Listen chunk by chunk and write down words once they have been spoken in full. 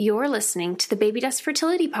You're listening to the Baby Dust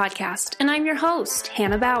Fertility Podcast, and I'm your host,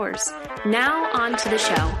 Hannah Bowers. Now on to the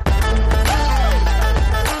show.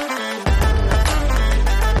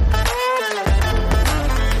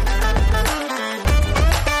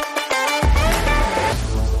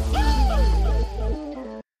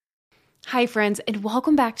 Hi, friends, and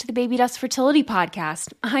welcome back to the Baby Dust Fertility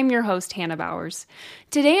Podcast. I'm your host, Hannah Bowers.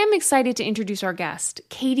 Today, I'm excited to introduce our guest,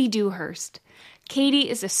 Katie Dewhurst. Katie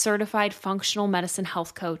is a certified functional medicine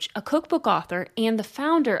health coach, a cookbook author, and the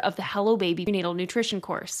founder of the Hello Baby prenatal nutrition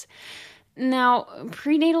course. Now,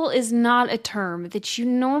 prenatal is not a term that you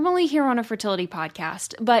normally hear on a fertility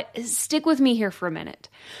podcast, but stick with me here for a minute.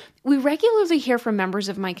 We regularly hear from members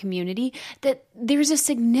of my community that there's a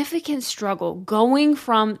significant struggle going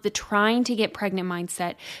from the trying to get pregnant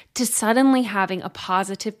mindset to suddenly having a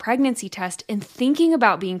positive pregnancy test and thinking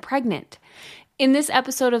about being pregnant. In this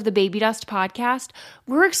episode of the Baby Dust podcast,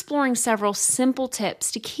 we're exploring several simple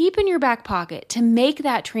tips to keep in your back pocket to make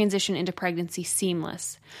that transition into pregnancy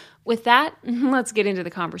seamless. With that, let's get into the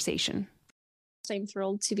conversation. I'm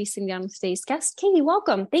thrilled to be sitting down with today's guest. Katie,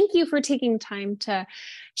 welcome. Thank you for taking time to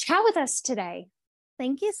chat with us today.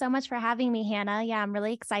 Thank you so much for having me, Hannah. Yeah, I'm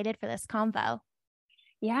really excited for this convo.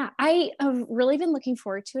 Yeah, I have really been looking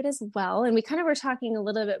forward to it as well. And we kind of were talking a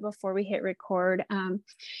little bit before we hit record.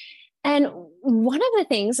 And one of the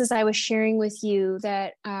things is I was sharing with you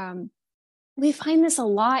that we find this a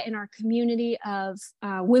lot in our community of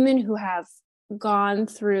women who have gone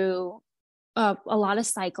through a lot of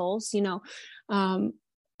cycles. You know,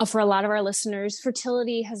 for a lot of our listeners,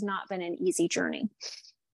 fertility has not been an easy journey.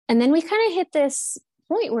 And then we kind of hit this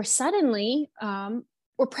point where suddenly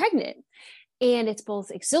we're pregnant. And it's both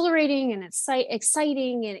exhilarating and it's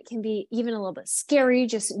exciting, and it can be even a little bit scary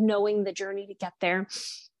just knowing the journey to get there.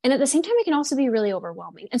 And at the same time, it can also be really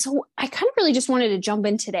overwhelming. And so I kind of really just wanted to jump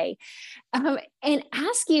in today and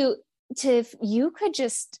ask you if you could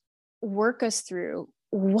just work us through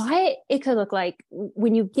what it could look like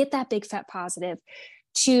when you get that big fat positive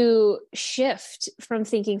to shift from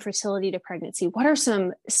thinking fertility to pregnancy. What are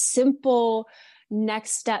some simple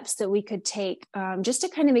next steps that we could take just to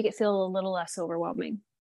kind of make it feel a little less overwhelming?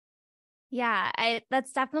 Yeah,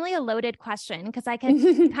 that's definitely a loaded question because I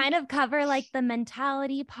could kind of cover like the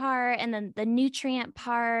mentality part and then the nutrient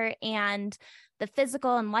part and the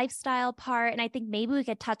physical and lifestyle part. And I think maybe we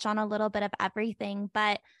could touch on a little bit of everything.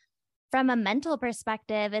 But from a mental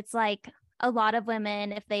perspective, it's like a lot of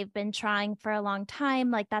women, if they've been trying for a long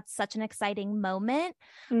time, like that's such an exciting moment.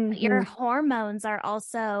 Mm-hmm. Your hormones are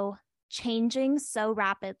also changing so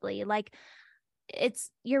rapidly. Like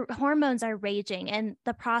your hormones are raging, and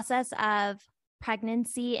the process of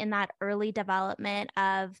pregnancy and that early development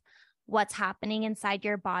of what's happening inside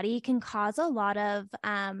your body can cause a lot of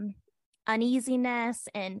uneasiness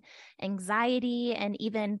and anxiety and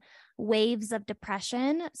even waves of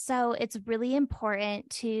depression. So it's really important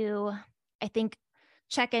to, I think,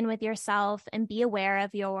 check in with yourself and be aware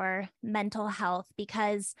of your mental health,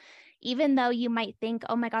 because even though you might think,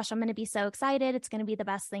 oh my gosh, I'm going to be so excited, it's going to be the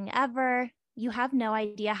best thing ever, you have no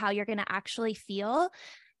idea how you're going to actually feel.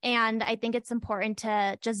 And I think it's important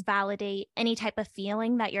to just validate any type of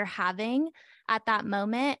feeling that you're having at that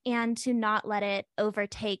moment and to not let it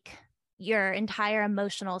overtake your entire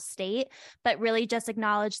emotional state, but really just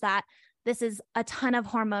acknowledge that this is a ton of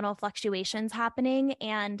hormonal fluctuations happening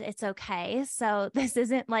and it's okay. So this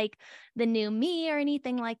isn't like the new me or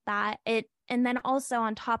anything like that. And then also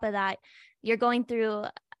on top of that, you're going through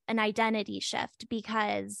an identity shift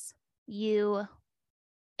because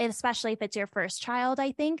especially if it's your first child,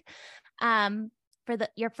 I think, for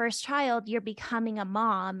your first child, you're becoming a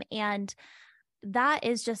mom. And that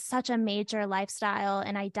is just such a major lifestyle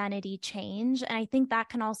and identity change. And I think that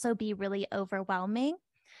can also be really overwhelming.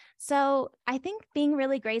 So I think being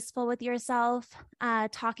really graceful with yourself,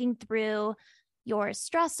 talking through your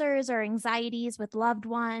stressors or anxieties with loved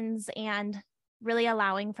ones, and really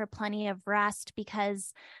allowing for plenty of rest,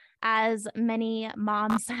 because as many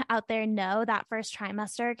moms out there know, that first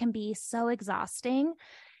trimester can be so exhausting.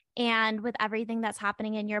 And with everything that's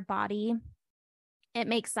happening in your body, it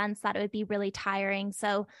makes sense that it would be really tiring.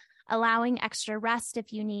 So allowing extra rest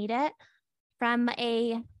if you need it. From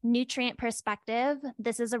a nutrient perspective,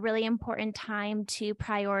 this is a really important time to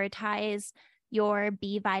prioritize your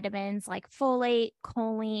B vitamins like folate,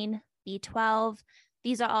 choline, B12.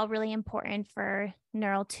 These are all really important for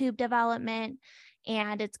neural tube development,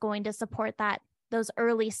 and it's going to support those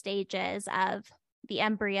early stages of the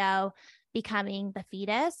embryo becoming the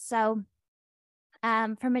fetus. So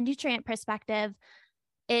from a nutrient perspective,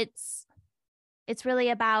 it's really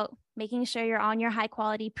about making sure you're on your high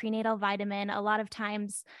quality prenatal vitamin. A lot of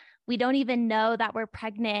times we don't even know that we're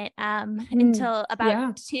pregnant until about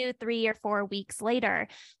Yeah. 2, 3, or 4 weeks later.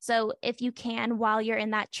 So if you can, while you're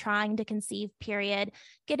in that trying to conceive period,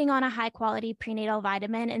 getting on a high quality prenatal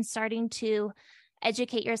vitamin and starting to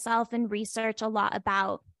educate yourself and research a lot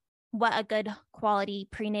about what a good quality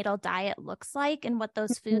prenatal diet looks like and what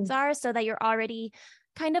those foods are, so that you're already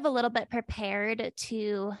kind of a little bit prepared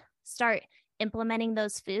to start implementing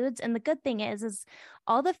those foods. And the good thing is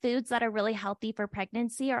all the foods that are really healthy for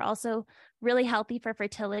pregnancy are also really healthy for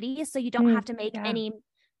fertility. So you don't have to make any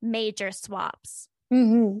major swaps.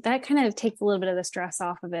 That kind of takes a little bit of the stress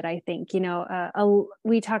off of it, I think.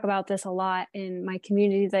 We talk about this a lot in my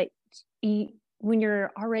community, that when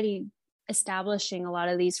you're already establishing a lot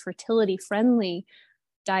of these fertility friendly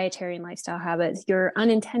dietary and lifestyle habits, you're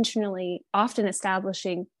unintentionally often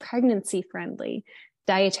establishing pregnancy friendly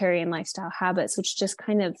dietary and lifestyle habits, which just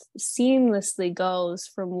kind of seamlessly goes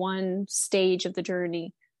from one stage of the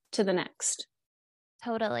journey to the next.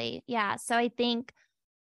 Totally. Yeah. So I think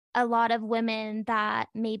a lot of women that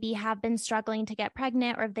maybe have been struggling to get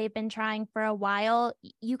pregnant, or if they've been trying for a while,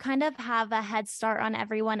 you kind of have a head start on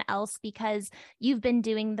everyone else because you've been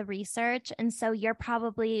doing the research. And so you're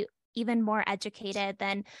probably even more educated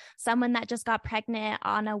than someone that just got pregnant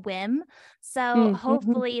on a whim. So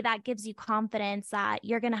hopefully that gives you confidence that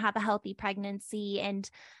you're going to have a healthy pregnancy and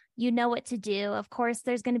you know what to do. Of course,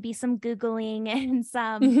 there's going to be some Googling and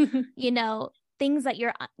some, things that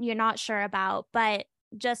you're not sure about, but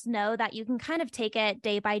just know that you can kind of take it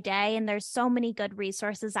day by day. And there's so many good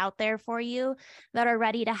resources out there for you that are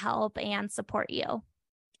ready to help and support you.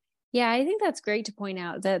 Yeah, I think that's great to point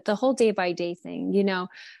out, that the whole day by day thing,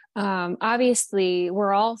 obviously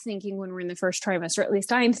we're all thinking when we're in the first trimester, at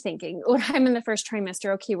least I'm thinking when I'm in the first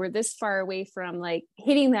trimester, okay, we're this far away from like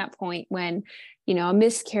hitting that point when, a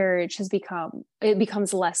miscarriage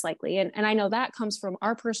becomes less likely. And I know that comes from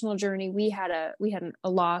our personal journey. We had a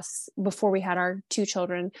loss before we had our 2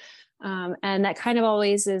 children. And that kind of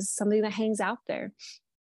always is something that hangs out there.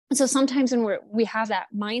 So sometimes when we have that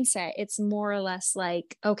mindset, it's more or less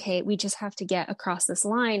like, okay, we just have to get across this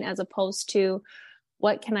line, as opposed to,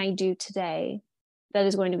 what can I do today that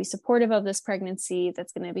is going to be supportive of this pregnancy,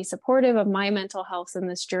 that's going to be supportive of my mental health in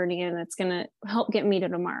this journey, and that's going to help get me to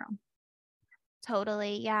tomorrow.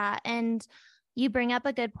 Totally. Yeah. And you bring up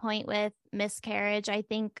a good point with miscarriage. I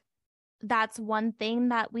think that's one thing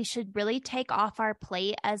that we should really take off our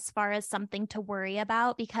plate as far as something to worry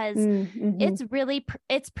about, because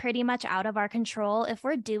it's pretty much out of our control. If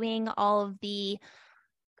we're doing all of the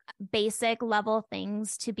basic level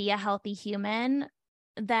things to be a healthy human,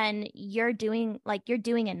 then you're doing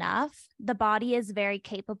enough. The body is very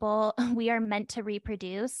capable. We are meant to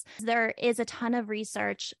reproduce. There is a ton of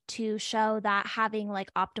research to show that having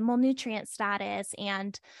like optimal nutrient status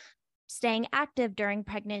and staying active during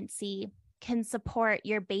pregnancy can support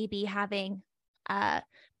your baby having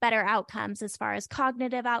better outcomes as far as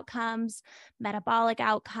cognitive outcomes, metabolic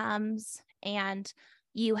outcomes, and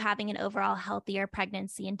you having an overall healthier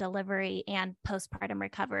pregnancy and delivery and postpartum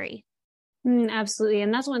recovery. Absolutely.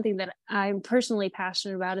 And that's one thing that I'm personally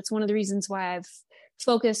passionate about. It's one of the reasons why I've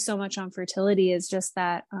focused so much on fertility, is just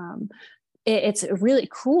that it's really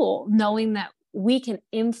cool knowing that we can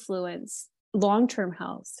influence long-term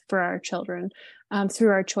health for our children through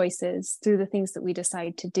our choices, through the things that we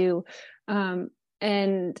decide to do.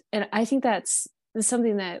 And I think that's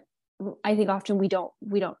something that I think often we don't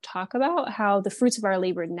talk about, how the fruits of our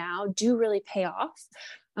labor now do really pay off.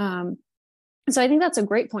 So I think that's a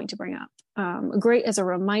great point to bring up. Great as a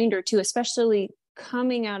reminder too, especially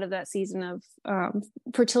coming out of that season of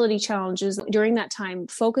fertility challenges. During that time,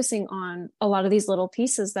 focusing on a lot of these little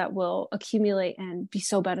pieces that will accumulate and be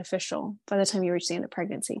so beneficial by the time you reach the end of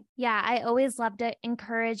pregnancy. Yeah, I always love to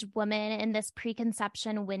encourage women in this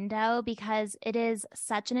preconception window, because it is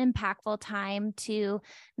such an impactful time to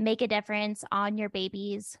make a difference on your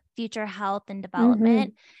baby's future health and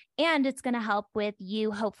development. And it's going to help with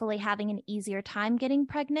you hopefully having an easier time getting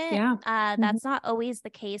pregnant. Yeah. That's not always the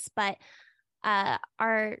case, but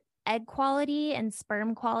our egg quality and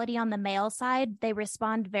sperm quality on the male side, they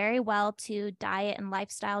respond very well to diet and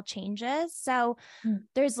lifestyle changes. So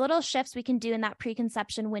there's little shifts we can do in that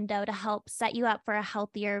preconception window to help set you up for a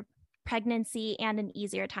healthier pregnancy and an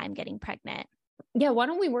eisier time getting pregnant. Yeah. Why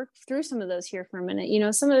don't we work through some of those here for a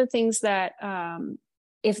minute? Some of the things that,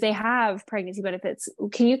 if they have pregnancy benefits,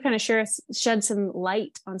 can you kind of shed some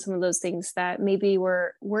light on some of those things that maybe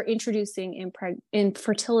we're introducing in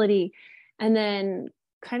fertility, and then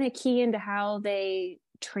kind of key into how they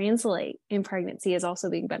translate in pregnancy as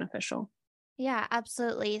also being beneficial? Yeah,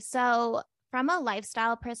 absolutely. So from a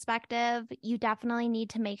lifestyle perspective, you definitely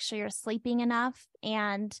need to make sure you're sleeping enough.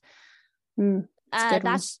 And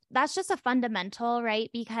that's just a fundamental, right?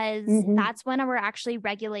 Because that's when we're actually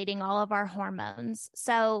regulating all of our hormones.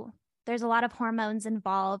 So there's a lot of hormones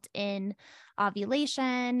involved in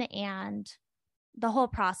ovulation and the whole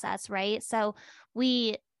process, right? So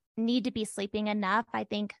we need to be sleeping enough. I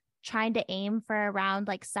think trying to aim for around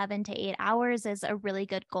like 7 to 8 hours is a really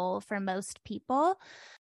good goal for most people.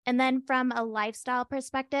 And then from a lifestyle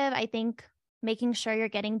perspective, I think making sure you're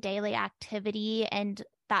getting daily activity, and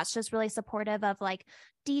that's just really supportive of like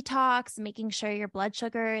detox, making sure your blood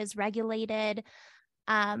sugar is regulated.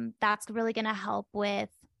 That's really going to help with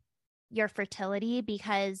your fertility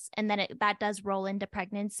that does roll into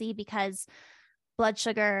pregnancy, because blood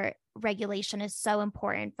sugar regulation is so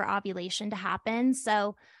important for ovulation to happen.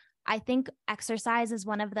 So I think exercise is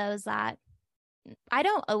one of those that I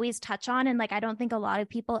don't always touch on. And like, I don't think a lot of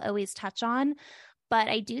people always touch on, but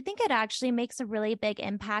I do think it actually makes a really big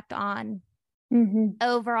impact on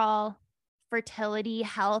overall fertility,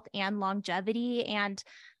 health, and longevity. And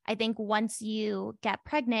I think once you get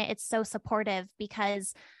pregnant, it's so supportive,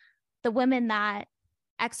 because the women that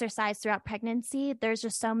exercise throughout pregnancy, there's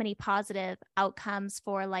just so many positive outcomes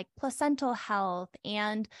for like placental health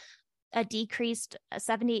and a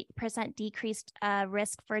 78% decreased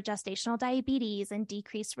risk for gestational diabetes and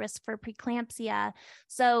decreased risk for preeclampsia.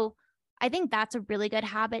 So I think that's a really good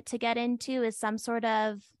habit to get into, is some sort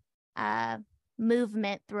of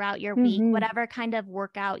movement throughout your week, whatever kind of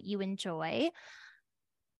workout you enjoy.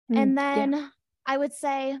 And then I would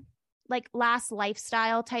say like last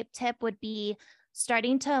lifestyle type tip would be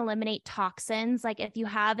starting to eliminate toxins. Like if you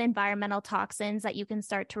have environmental toxins that you can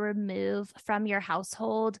start to remove from your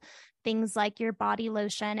household, things like your body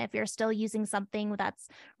lotion, if you're still using something that's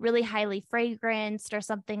really highly fragranced or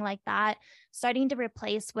something like that, starting to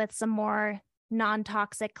replace with some more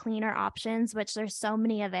non-toxic, cleaner options, which there's so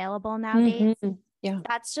many available nowadays.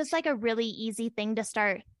 That's just like a really easy thing to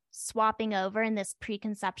start swapping over in this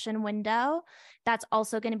preconception window. That's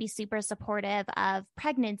also going to be super supportive of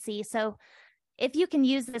pregnancy. So if you can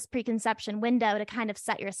use this preconception window to kind of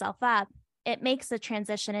set yourself up, it makes the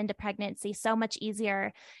transition into pregnancy so much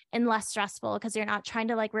easier and less stressful, because you're not trying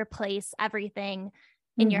to like replace everything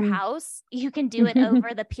in your house. You can do it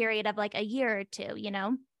over the period of like a year or two, you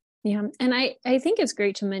know? Yeah. And I think it's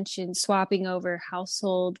great to mention swapping over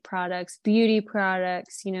household products, beauty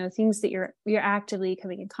products, things that you're actively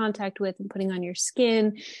coming in contact with and putting on your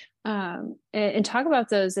skin, and talk about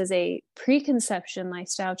those as a preconception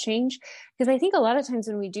lifestyle change. Because I think a lot of times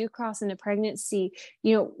when we do cross into pregnancy,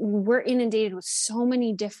 we're inundated with so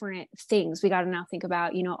many different things. We got to now think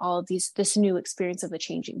about, all of this new experience of the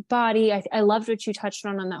changing body. I loved what you touched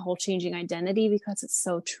on that whole changing identity, because it's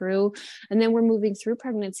so true. And then we're moving through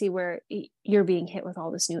pregnancy where you're being hit with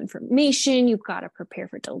all this new information. You've got to prepare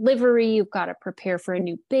for delivery. You've got to prepare for a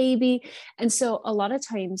new baby. And so a lot of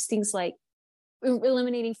times things like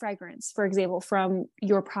eliminating fragrance, for example, from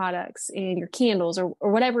your products and your candles or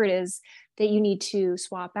whatever it is that you need to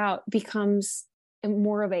swap out becomes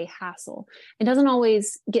more of a hassle. It doesn't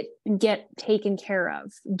always get taken care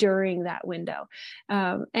of during that window.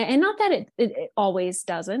 And not that it always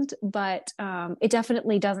doesn't, but it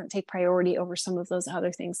definitely doesn't take priority over some of those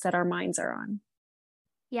other things that our minds are on.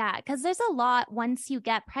 Yeah, because there's a lot. Once you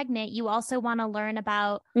get pregnant, you also want to learn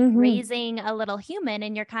about raising a little human,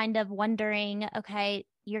 and you're kind of wondering, okay,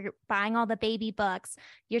 you're buying all the baby books.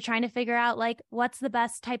 You're trying to figure out like what's the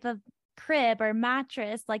best type of crib or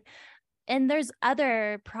mattress, and there's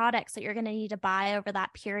other products that you're going to need to buy over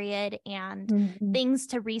that period, and things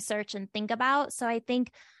to research and think about. So I think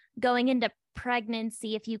going into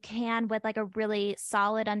pregnancy, if you can, with like a really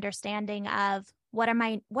solid understanding of what are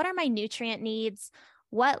my nutrient needs,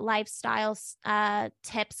 what lifestyle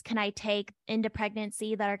tips can I take into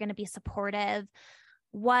pregnancy that are going to be supportive?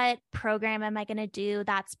 What program am I going to do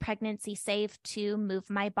that's pregnancy safe to move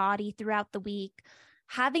my body throughout the week?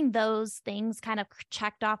 Having those things kind of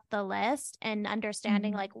checked off the list and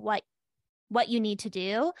understanding like what you need to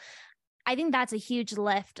do, I think that's a huge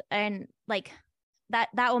lift, and like that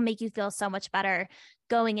will make you feel so much better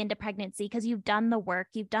going into pregnancy, because you've done the work,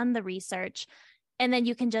 you've done the research. And then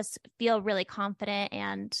you can just feel really confident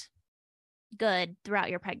and good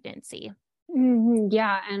throughout your pregnancy.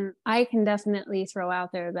 Yeah. And I can definitely throw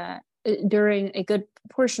out there that during a good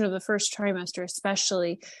portion of the first trimester,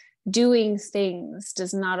 especially, doing things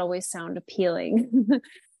does not always sound appealing.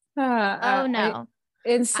 No.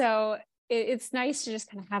 It's nice to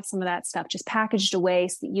just kind of have some of that stuff just packaged away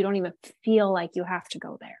so that you don't even feel like you have to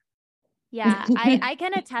go there. Yeah, I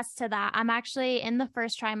can attest to that. I'm actually in the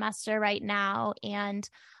first trimester right now, and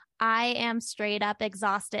I am straight up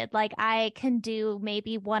exhausted. Like I can do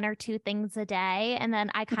maybe 1 or 2 things a day. And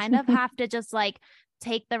then I kind of have to just like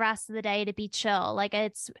take the rest of the day to be chill. Like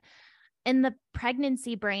it's in the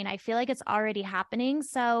pregnancy brain, I feel like it's already happening.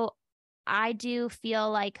 So I do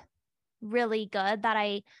feel like really good that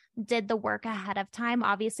I did the work ahead of time.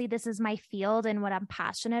 Obviously, this is my field and what I'm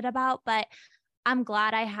passionate about, but I'm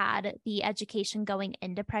glad I had the education going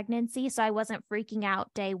into pregnancy. So I wasn't freaking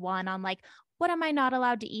out day one on like, what am I not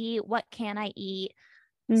allowed to eat? What can I eat?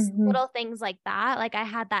 Little things like that. Like I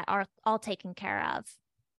had that all taken care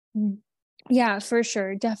of. Yeah, for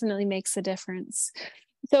sure. Definitely makes a difference.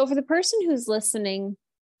 So for the person who's listening,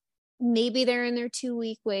 maybe they're in their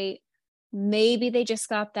 2-week wait. Maybe they just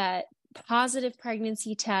got that positive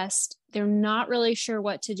pregnancy test. They're not really sure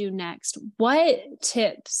what to do next. What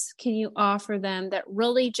tips can you offer them that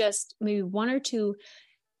really just maybe 1 or 2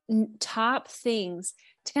 top things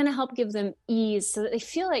to kind of help give them ease so that they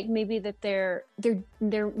feel like maybe that they're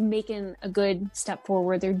making a good step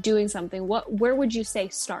forward, they're doing something? Where would you say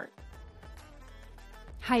start?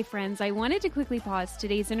 Hi friends, I wanted to quickly pause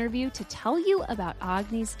today's interview to tell you about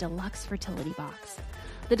Agni's Deluxe Fertility Box.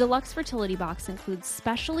 The Deluxe Fertility Box includes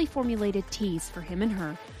specially formulated teas for him and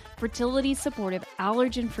her, fertility-supportive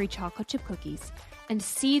allergen-free chocolate chip cookies, and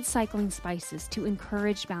seed-cycling spices to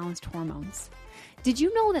encourage balanced hormones. Did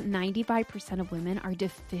you know that 95% of women are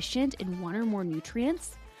deficient in 1 or more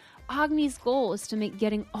nutrients? Agni's goal is to make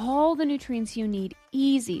getting all the nutrients you need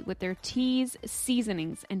easy with their teas,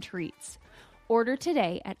 seasonings, and treats. Order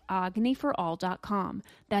today at agniforall.com.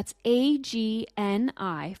 That's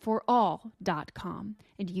AGNI for all.com.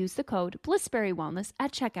 And use the code BlissberryWellness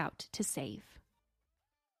at checkout to save.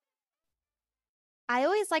 I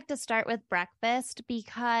always like to start with breakfast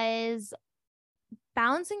because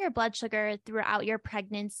balancing your blood sugar throughout your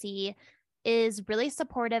pregnancy is really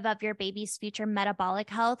supportive of your baby's future metabolic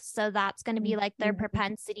health. So that's going to be like their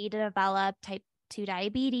propensity to develop type 2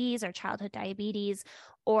 diabetes or childhood diabetes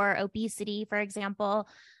or obesity, for example.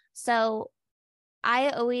 So I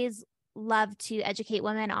always love to educate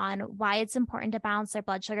women on why it's important to balance their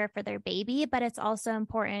blood sugar for their baby, but it's also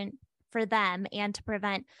important for them and to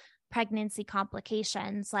prevent pregnancy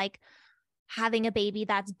complications like having a baby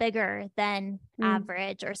that's bigger than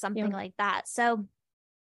average or something like that. So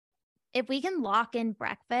if we can lock in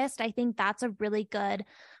breakfast, I think that's a really good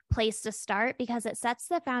place to start because it sets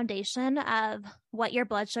the foundation of what your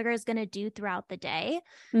blood sugar is going to do throughout the day.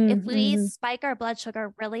 If we spike our blood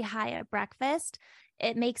sugar really high at breakfast,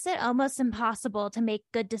 it makes it almost impossible to make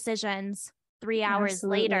good decisions 3 hours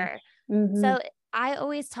later. So I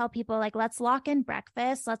always tell people like, let's lock in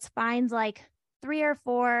breakfast. Let's find like 3 or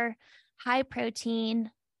 4 high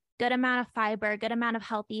protein, good amount of fiber, good amount of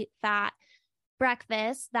healthy fat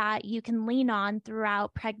breakfast that you can lean on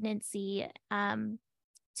throughout pregnancy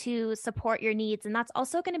to support your needs. And that's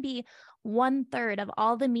also going to be 1/3 of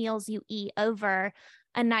all the meals you eat over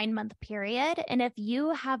a 9-month period. And if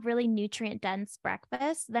you have really nutrient dense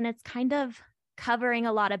breakfast, then it's kind of covering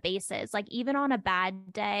a lot of bases. Like even on a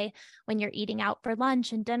bad day when you're eating out for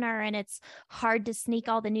lunch and dinner and it's hard to sneak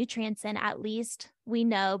all the nutrients in, at least we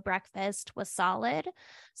know breakfast was solid.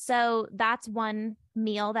 So that's one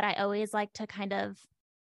meal that I always like to kind of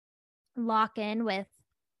lock in with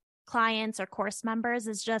clients or course members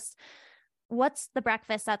is just what's the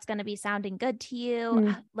breakfast that's going to be sounding good to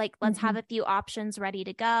you? Like, let's have a few options ready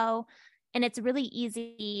to go. And it's really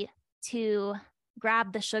easy to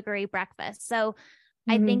grab the sugary breakfast. So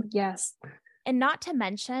I think, yes. And not to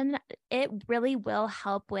mention, it really will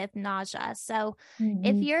help with nausea. So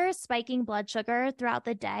if you're spiking blood sugar throughout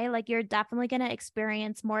the day, like you're definitely going to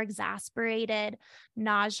experience more exacerbated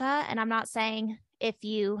nausea. And I'm not saying if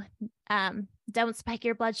you don't spike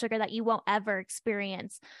your blood sugar that you won't ever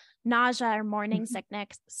experience nausea or morning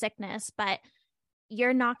sickness, but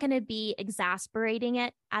you're not going to be exacerbating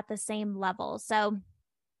it at the same level. So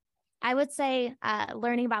I would say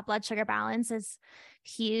learning about blood sugar balance is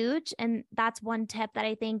huge. And that's one tip that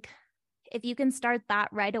I think if you can start that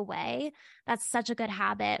right away, that's such a good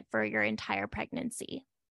habit for your entire pregnancy.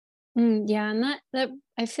 Yeah. And that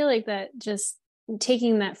I feel like that just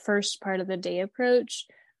taking that first part of the day approach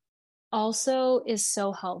also is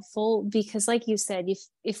so helpful because like you said,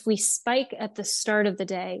 if we spike at the start of the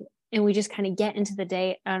day and we just kind of get into the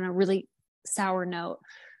day on a really sour note,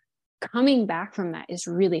 coming back from that is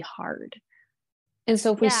really hard. And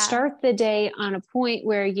so if we start the day on a point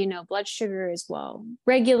where, blood sugar is well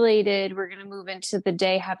regulated, we're going to move into the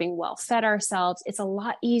day having well fed ourselves. It's a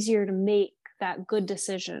lot easier to make that good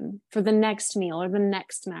decision for the next meal or the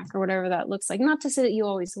next snack or whatever that looks like. Not to say that you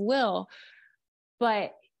always will,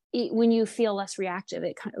 but when you feel less reactive,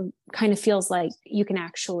 it kind of feels like you can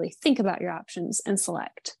actually think about your options and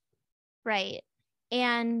select. Right.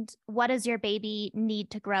 And what does your baby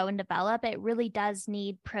need to grow and develop? It really does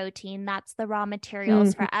need protein. That's the raw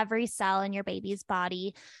materials for every cell in your baby's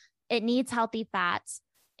body. It needs healthy fats.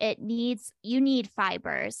 You need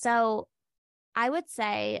fiber. So I would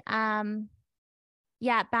say, balancing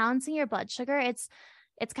your blood sugar, it's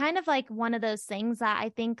kind of like one of those things that I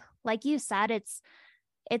think, like you said, it's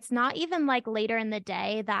not even like later in the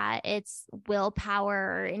day that it's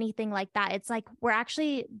willpower or anything like that. It's like we're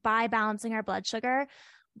actually, by balancing our blood sugar,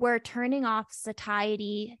 we're turning off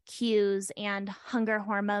satiety cues and hunger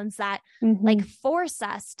hormones that like force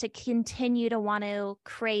us to continue to want to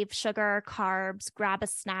crave sugar, carbs, grab a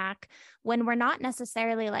snack when we're not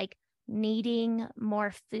necessarily like needing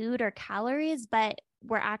more food or calories, but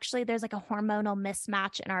we're actually, there's like a hormonal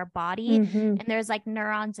mismatch in our body, and there's like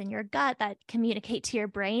neurons in your gut that communicate to your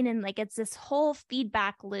brain. And like, it's this whole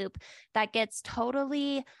feedback loop that gets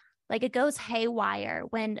totally like, it goes haywire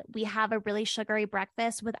when we have a really sugary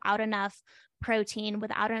breakfast without enough protein,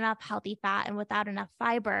 without enough healthy fat, and without enough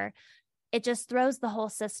fiber. It just throws the whole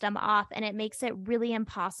system off, and it makes it really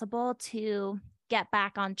impossible to get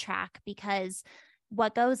back on track, because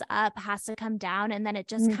what goes up has to come down. And then it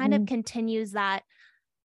just kind of continues that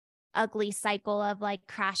ugly cycle of like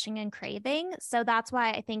crashing and craving. So that's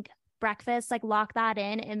why I think breakfast, like lock that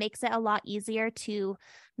in. It makes it a lot easier to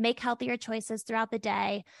make healthier choices throughout the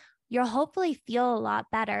day. You'll hopefully feel a lot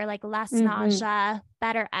better, like less nausea,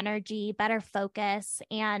 better energy, better focus,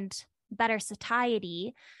 and better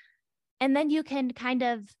satiety. And then you can kind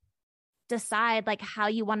of decide like how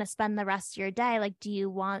you want to spend the rest of your day. Like,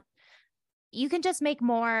 you can just make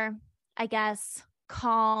more, I guess,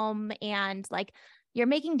 calm, and like you're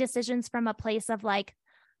making decisions from a place of like,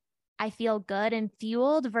 I feel good and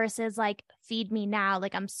fueled versus like, feed me now,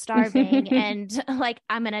 like I'm starving and like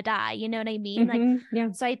I'm going to die. You know what I mean?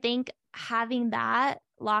 So I think having that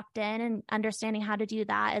locked in and understanding how to do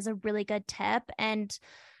that is a really good tip. And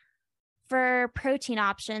for protein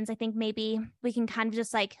options, I think maybe we can kind of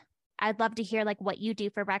just like, I'd love to hear like what you do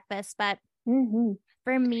for breakfast, but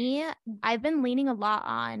for me, I've been leaning a lot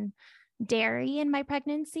on dairy in my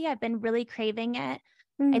pregnancy. I've been really craving it.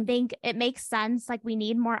 I think it makes sense. Like, we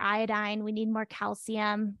need more iodine, we need more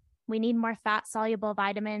calcium, we need more fat soluble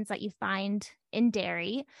vitamins that you find in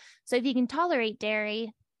dairy. So if you can tolerate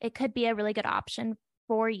dairy, it could be a really good option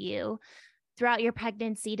for you throughout your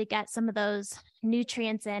pregnancy to get some of those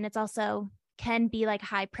nutrients in. It's also can be like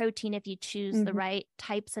high protein if you choose the right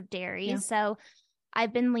types of dairy. So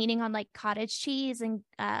I've been leaning on like cottage cheese and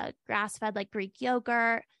grass-fed like Greek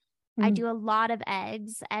yogurt. I do a lot of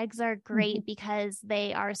eggs. Eggs are great because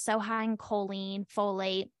they are so high in choline,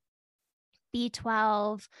 folate,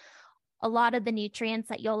 B12, a lot of the nutrients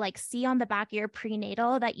that you'll like see on the back of your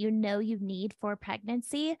prenatal that you know you need for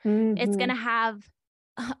pregnancy. It's going to have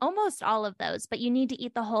almost all of those, but you need to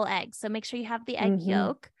eat the whole egg. So make sure you have the egg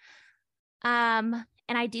yolk. And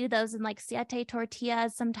I do those in like siete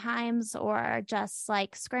tortillas sometimes, or just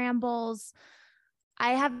like scrambles.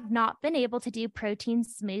 I have not been able to do protein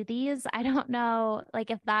smoothies. I don't know, like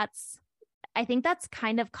if I think that's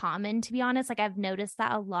kind of common, to be honest. Like, I've noticed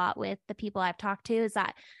that a lot with the people I've talked to, is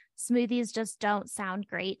that smoothies just don't sound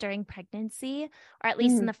great during pregnancy, or at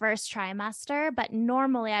least in the first trimester. But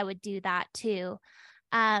normally I would do that too.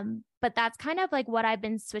 But that's kind of like what I've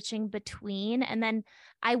been switching between. And then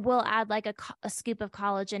I will add like a scoop of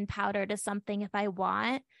collagen powder to something if I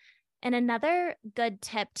want. And another good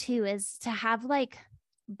tip too is to have like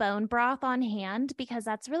bone broth on hand, because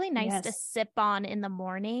that's really nice to sip on in the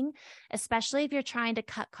morning, especially if you're trying to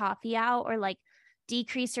cut coffee out or like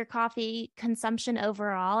decrease your coffee consumption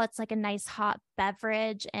overall. It's like a nice hot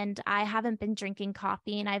beverage. And I haven't been drinking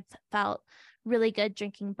coffee, and I've felt really good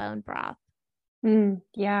drinking bone broth.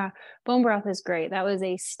 Yeah. Bone broth is great. That was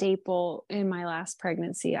a staple in my last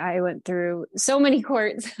pregnancy. I went through so many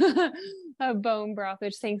quarts of bone broth,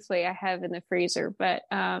 which thankfully I have in the freezer. But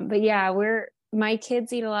yeah, my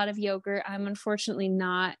kids eat a lot of yogurt. I'm unfortunately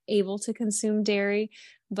not able to consume dairy,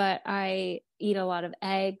 but I eat a lot of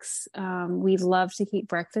eggs. We love to keep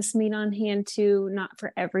breakfast meat on hand too, not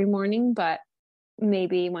for every morning, but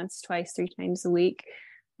maybe once, twice, 3 times a week.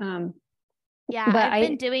 Yeah, but I've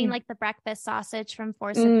been doing like the breakfast sausage from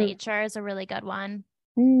Force of Nature is a really good one.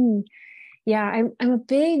 Yeah, I'm a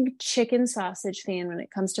big chicken sausage fan when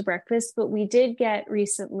it comes to breakfast, but we did get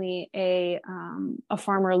recently a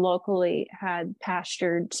farmer locally had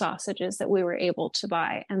pastured sausages that we were able to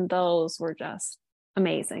buy, and those were just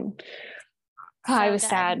amazing. I was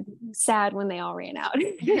sad when they all ran out.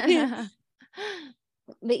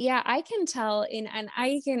 But yeah, I can tell and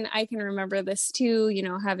I can remember this too, you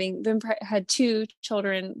know, having had two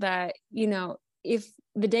children that, you know, if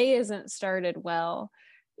the day isn't started well,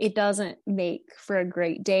 it doesn't make for a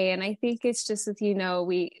great day. And I think it's just with, you know,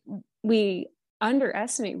 we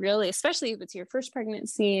underestimate, really, especially if it's your first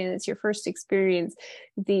pregnancy and it's your first experience,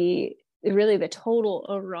 the really the total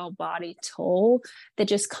overall body toll that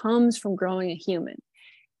just comes from growing a human.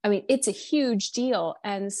 I mean, it's a huge deal.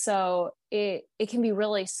 And so it can be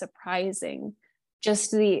really surprising, just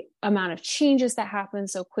the amount of changes that happen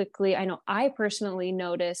so quickly. I know I personally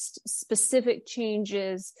noticed specific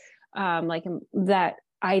changes that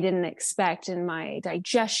I didn't expect in my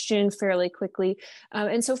digestion fairly quickly.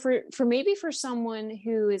 And so for maybe for someone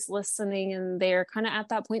who is listening and they're kind of at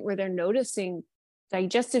that point where they're noticing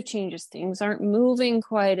digestive changes, things aren't moving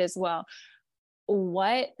quite as well,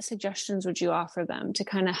 what suggestions would you offer them to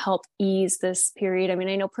kind of help ease this period? I mean,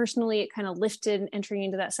 I know personally it kind of lifted entering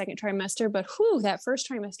into that second trimester, but that first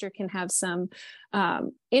trimester can have some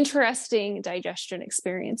interesting digestion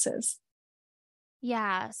experiences.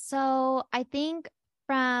 Yeah. So I think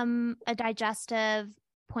from a digestive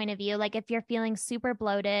point of view, like if you're feeling super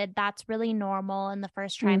bloated, that's really normal in the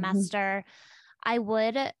first trimester. I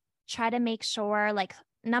would try to make sure, like,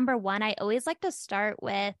 number one, I always like to start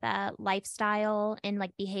with lifestyle and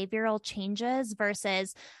like behavioral changes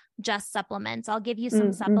versus just supplements. I'll give you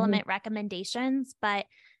some supplement recommendations, but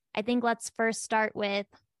I think let's first start with,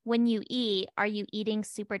 when you eat, are you eating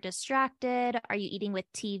super distracted? Are you eating with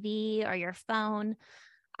TV or your phone?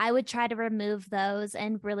 I would try to remove those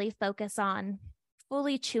and really focus on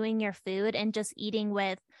fully chewing your food and just eating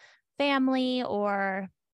with family or,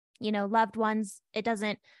 you know, loved ones. It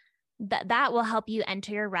doesn't, that will help you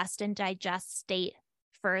enter your rest and digest state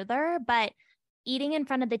further. But eating in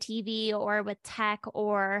front of the TV or with tech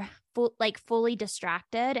or fully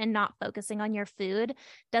distracted and not focusing on your food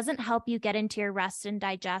doesn't help you get into your rest and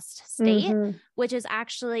digest state, which is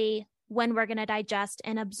actually when we're going to digest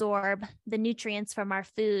and absorb the nutrients from our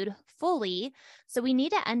food fully. So we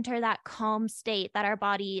need to enter that calm state that our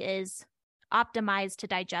body is optimized to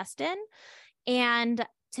digest in. And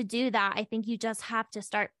to do that, I think you just have to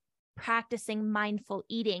start practicing mindful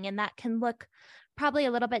eating. And that can look probably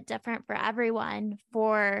a little bit different for everyone.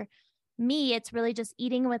 For me, it's really just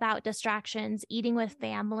eating without distractions, eating with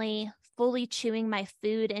family, fully chewing my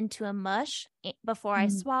food into a mush before I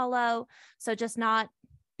swallow. So just not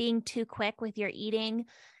being too quick with your eating,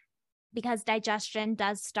 because digestion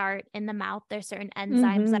does start in the mouth. There's certain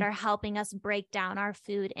enzymes that are helping us break down our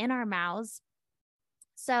food in our mouths.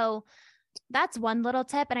 So that's one little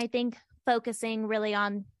tip. And I think focusing really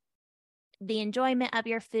on the enjoyment of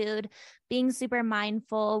your food, being super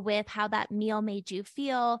mindful with how that meal made you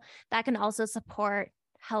feel, that can also support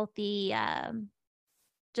healthy,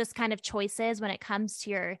 just kind of choices when it comes to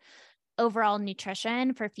your overall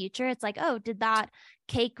nutrition for future. It's like, oh, did that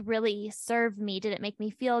cake really serve me? Did it make me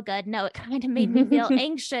feel good? No, it kind of made me feel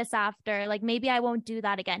anxious after. Like, maybe I won't do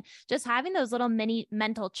that again. Just having those little mini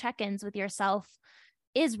mental check-ins with yourself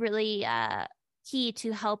is really key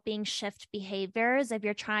to helping shift behaviors if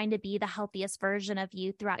you're trying to be the healthiest version of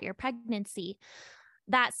you throughout your pregnancy.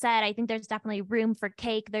 That said, I think there's definitely room for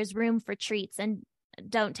cake. There's room for treats, and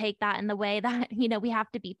don't take that in the way that, you know, we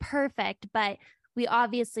have to be perfect, but we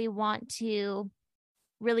obviously want to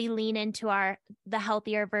really lean into the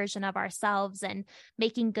healthier version of ourselves and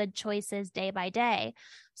making good choices day by day.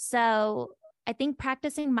 So I think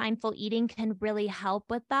practicing mindful eating can really help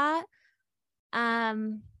with that.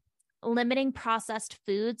 Limiting processed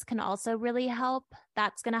foods can also really help.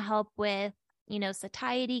 That's going to help with, you know,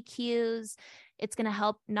 satiety cues. It's going to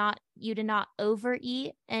help you to not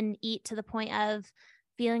overeat and eat to the point of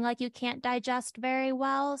feeling like you can't digest very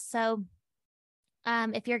well. So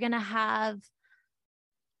if you're going to have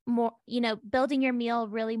more, you know, building your meal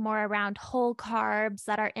really more around whole carbs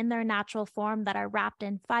that are in their natural form, that are wrapped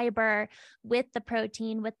in fiber with the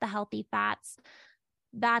protein, with the healthy fats,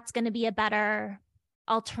 that's going to be a better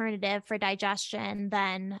alternative for digestion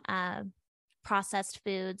than processed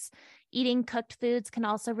foods. Eating cooked foods can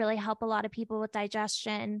also really help a lot of people with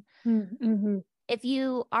digestion. If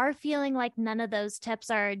you are feeling like none of those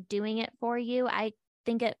tips are doing it for you, I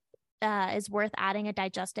think it is worth adding a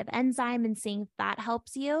digestive enzyme and seeing if that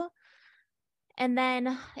helps you. And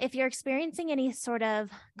then if you're experiencing any sort of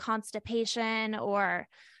constipation or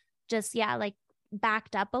just, like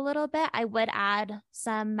backed up a little bit, I would add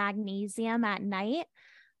some magnesium at night.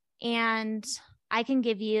 And I can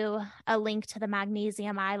give you a link to the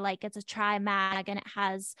magnesium I like. It's a TriMag, and it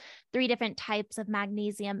has 3 different types of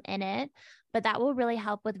magnesium in it, but that will really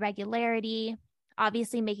help with regularity.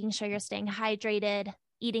 Obviously, making sure you're staying hydrated,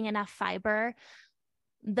 eating enough fiber.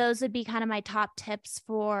 those would be kind of my top tips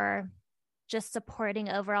for just supporting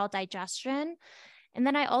overall digestion. And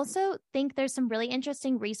then I also think there's some really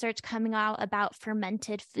interesting research coming out about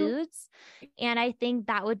fermented foods. And I think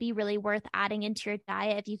that would be really worth adding into your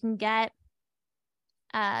diet. If you can get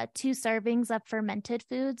 2 servings of fermented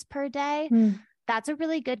foods per day, that's a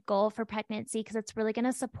really good goal for pregnancy, because it's really going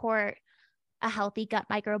to support a healthy gut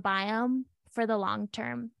microbiome for the long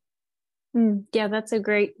term. Yeah, that's a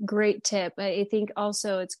great tip. I think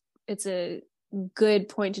also it's a good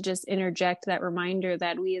point to just interject that reminder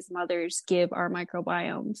that we as mothers give our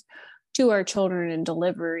microbiomes to our children in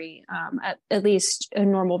delivery, at least a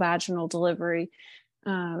normal vaginal delivery.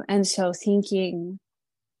 And so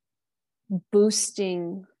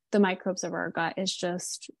boosting the microbes of our gut is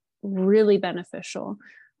just really beneficial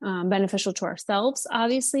to ourselves,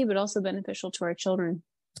 obviously, but also beneficial to our children.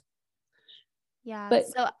 Yeah. But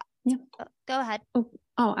so yeah, go ahead.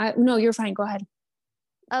 No, you're fine. Go ahead.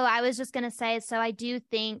 Oh, I was just going to say, so I do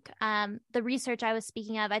think the research I was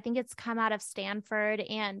speaking of, I think it's come out of Stanford,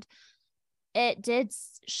 and it did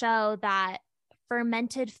show that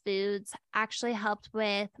fermented foods actually helped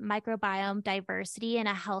with microbiome diversity and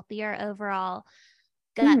a healthier overall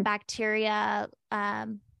gut bacteria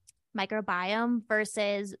microbiome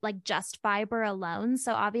versus like just fiber alone.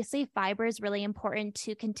 So obviously fiber is really important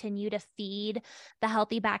to continue to feed the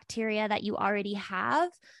healthy bacteria that you already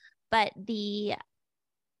have, but the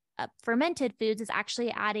fermented foods is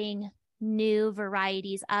actually adding new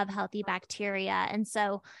varieties of healthy bacteria. And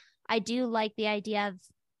so I do like the idea of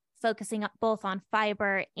focusing both on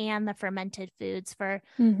fiber and the fermented foods for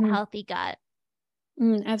a healthy gut.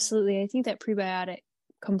 Absolutely. I think that prebiotic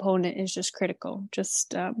component is just critical.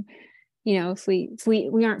 Just, if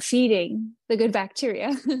we aren't feeding the good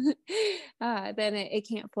bacteria, then it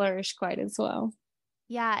can't flourish quite as well.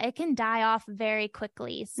 Yeah, it can die off very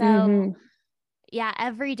quickly. So yeah,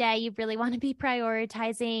 every day you really want to be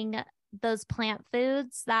prioritizing those plant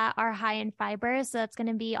foods that are high in fiber. So it's going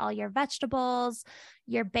to be all your vegetables,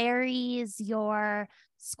 your berries, your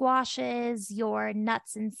squashes, your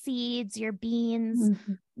nuts and seeds, your beans.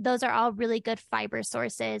 Those are all really good fiber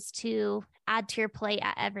sources to add to your plate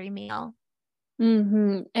at every meal.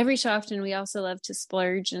 Every so often, we also love to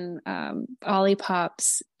splurge, and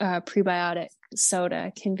Olipop's prebiotic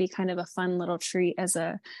soda can be kind of a fun little treat as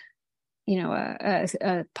a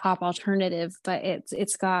pop alternative, but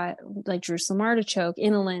it's got like Jerusalem artichoke,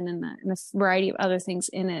 inulin, and a variety of other things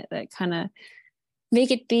in it that kind of make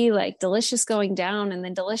it be like delicious going down and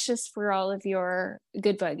then delicious for all of your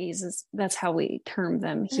good buggies. That's how we term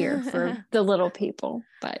them here for the little people.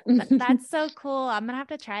 But that's so cool. I'm gonna have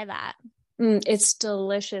to try that. It's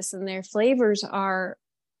delicious, and their flavors are,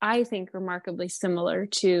 I think, remarkably similar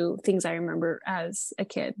to things I remember as a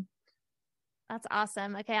kid. That's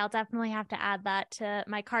awesome. Okay, I'll definitely have to add that to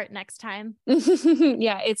my cart next time.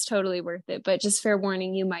 Yeah, it's totally worth it, but just fair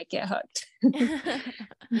warning, you might get hooked.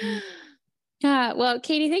 Well,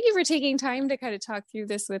 Katie, thank you for taking time to kind of talk through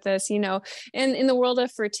this with us. And in the world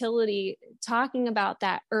of fertility, talking about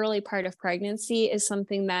that early part of pregnancy is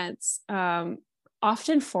something that's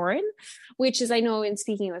often foreign, which is, I know in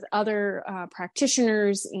speaking with other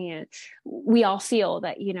practitioners, and we all feel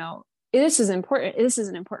that, this is important. This is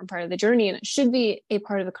an important part of the journey, and it should be a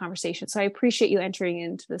part of the conversation. So I appreciate you entering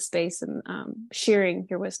into the space and sharing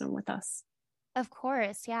your wisdom with us. Of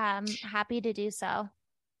course. Yeah, I'm happy to do so.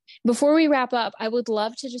 Before we wrap up, I would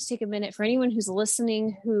love to just take a minute for anyone who's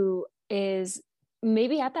listening, who is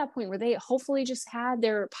maybe at that point where they hopefully just had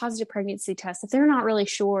their positive pregnancy test. If they're not really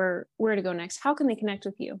sure where to go next, how can they connect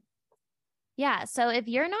with you? Yeah. So if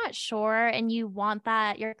you're not sure and you want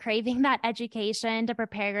that, you're craving that education to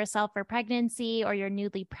prepare yourself for pregnancy, or you're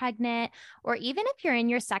newly pregnant, or even if you're in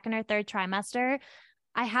your second or third trimester,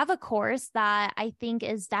 I have a course that I think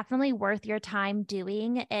is definitely worth your time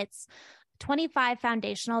doing. It's 25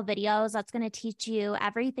 foundational videos that's going to teach you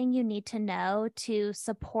everything you need to know to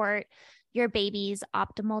support your baby's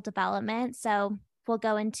optimal development. So we'll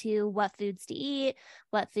go into what foods to eat,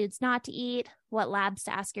 what foods not to eat, what labs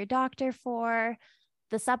to ask your doctor for,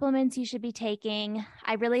 the supplements you should be taking.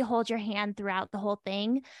 I really hold your hand throughout the whole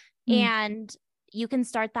thing. And you can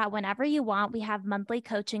start that whenever you want. We have monthly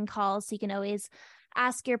coaching calls, so you can always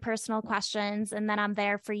ask your personal questions. And then I'm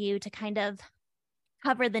there for you to kind of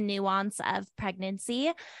cover the nuance of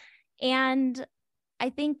pregnancy. And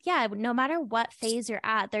I think, no matter what phase you're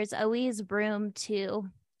at, there's always room to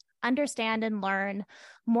understand and learn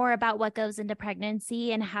more about what goes into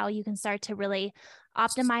pregnancy and how you can start to really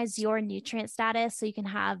optimize your nutrient status so you can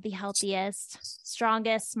have the healthiest,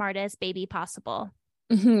 strongest, smartest baby possible.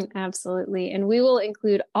 Absolutely. And we will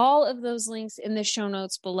include all of those links in the show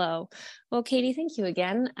notes below. Well, Katie, thank you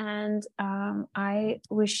again. And I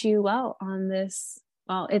wish you well on this.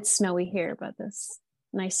 Well, it's snowy here, but this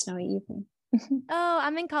nice snowy evening. Oh,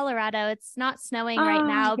 I'm in Colorado. It's not snowing right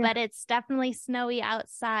now, but it's definitely snowy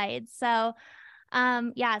outside. So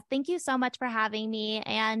thank you so much for having me.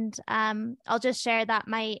 And I'll just share that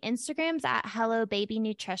my Instagram's at Hello Baby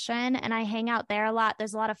Nutrition, and I hang out there a lot.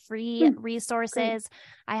 There's a lot of free resources. Great.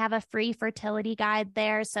 I have a free fertility guide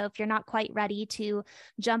there. So if you're not quite ready to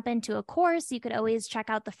jump into a course, you could always check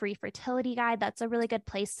out the free fertility guide. That's a really good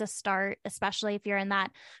place to start, especially if you're in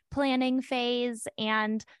that planning phase.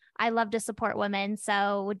 And I love to support women,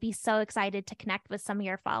 so would be so excited to connect with some of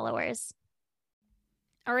your followers.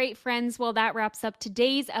 All right, friends. Well, that wraps up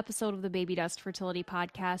today's episode of the Baby Dust Fertility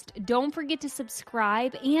Podcast. Don't forget to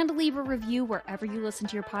subscribe and leave a review wherever you listen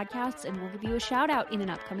to your podcasts, and we'll give you a shout out in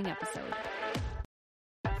an upcoming episode.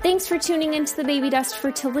 Thanks for tuning into the Baby Dust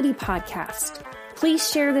Fertility Podcast.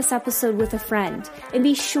 Please share this episode with a friend, and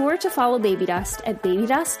be sure to follow Baby Dust at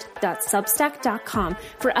babydust.substack.com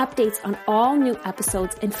for updates on all new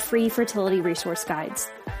episodes and free fertility resource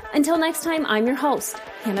guides. Until next time, I'm your host,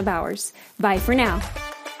 Hannah Bowers. Bye for now.